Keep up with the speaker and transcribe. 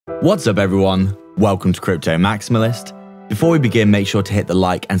What's up everyone, welcome to Crypto Maximalist. Before we begin, make sure to hit the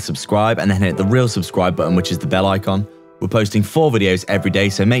like and subscribe and then hit the real subscribe button, which is the bell icon. We're posting 4 videos every day,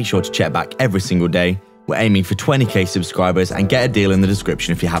 so make sure to check back every single day. We're aiming for 20k subscribers and get a deal in the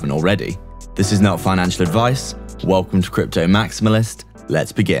description if you haven't already. This is not financial advice. Welcome to Crypto Maximalist.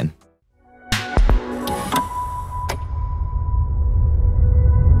 Let's begin.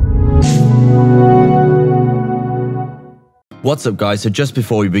 What's up guys, so just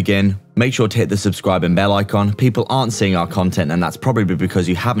before we begin, make sure to hit the subscribe and bell icon. People aren't seeing our content and that's probably because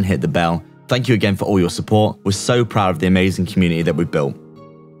you haven't hit the bell. Thank you again for all your support. We're so proud of the amazing community that we've built.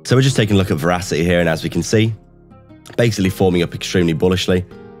 So we're just taking a look at Verasity here, and as we can see, basically forming up extremely bullishly.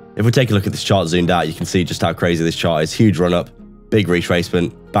 If we take a look at this chart zoomed out, you can see just how crazy this chart is. Huge run up, big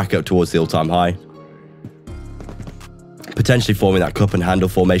retracement, back up towards the all-time high. Potentially forming that cup and handle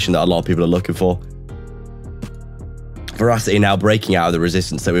formation that a lot of people are looking for. Verasity now breaking out of the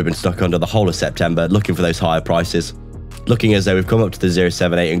resistance that we've been stuck under the whole of September, looking for those higher prices. Looking as though we've come up to the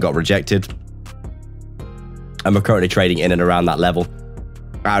 0.78 and got rejected. And we're currently trading in and around that level,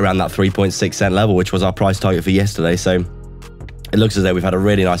 around that 3.6 cent level, which was our price target for yesterday. So it looks as though we've had a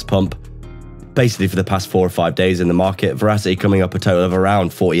really nice pump, basically for the past 4 or 5 days in the market. Verasity coming up a total of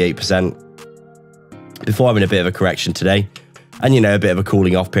around 48%. Before having a bit of a correction today, and a bit of a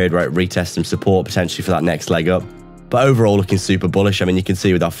cooling off period where it retests some support potentially for that next leg up. But overall looking super bullish. I mean, you can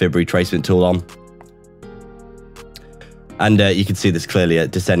see with our fib retracement tool on. And you can see this clearly a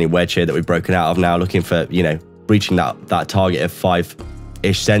descending wedge here that we've broken out of now, looking for, reaching that target of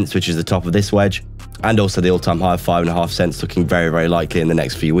 5-ish cents, which is the top of this wedge. And also the all-time high of 5.5 cents looking very, very likely in the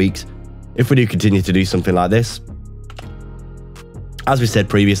next few weeks. If we do continue to do something like this, as we said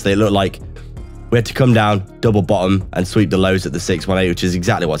previously, it looked like we had to come down, double bottom and sweep the lows at the 618, which is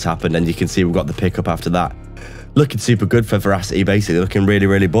exactly what's happened. And you can see we've got the pickup after that. Looking super good for Verasity, basically looking really,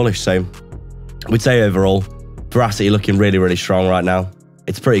 really bullish. So we'd say overall, Verasity looking really, really strong right now.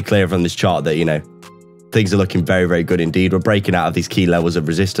 It's pretty clear from this chart that, things are looking very, very good indeed. We're breaking out of these key levels of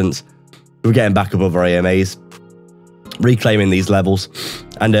resistance. We're getting back above our AMAs, reclaiming these levels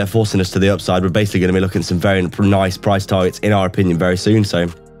and forcing us to the upside. We're basically going to be looking at some very nice price targets, in our opinion, very soon. So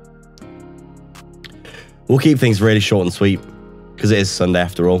we'll keep things really short and sweet because it is Sunday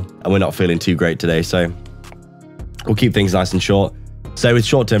after all, and we're not feeling too great today. So we'll keep things nice and short. So with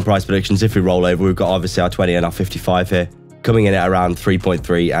short-term price predictions, if we roll over, we've got obviously our 20 and our 55 here, coming in at around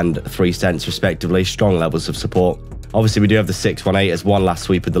 3.3 and 3 cents respectively. Strong levels of support. Obviously, we do have the 618 as one last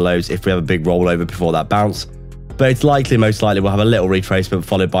sweep of the lows if we have a big rollover before that bounce. But it's likely, most likely, we'll have a little retracement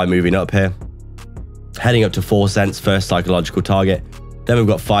followed by moving up here. Heading up to 4 cents, first psychological target. Then we've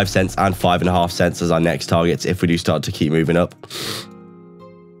got 5 cents and 5.5 cents as our next targets if we do start to keep moving up.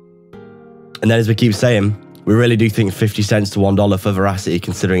 And then as we keep saying, we really do think 50 cents to $1 for Verasity,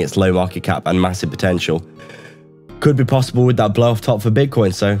 considering its low market cap and massive potential, could be possible with that blow off top for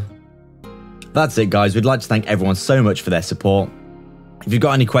Bitcoin. So that's it guys, we'd like to thank everyone so much for their support. If you've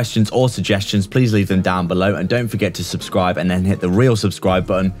got any questions or suggestions, please leave them down below and don't forget to subscribe and then hit the real subscribe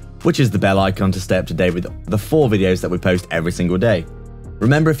button, which is the bell icon, to stay up to date with the 4 videos that we post every single day.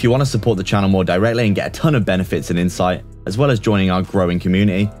 Remember, if you want to support the channel more directly and get a ton of benefits and insight, as well as joining our growing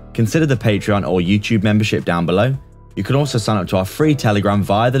community, consider the Patreon or YouTube membership down below. You can also sign up to our free Telegram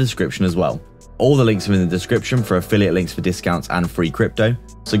via the description as well. All the links are in the description for affiliate links for discounts and free crypto,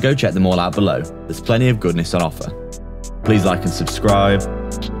 so go check them all out below. There's plenty of goodness on offer. Please like and subscribe.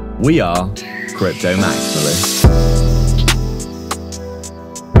 We are Crypto Maximalists.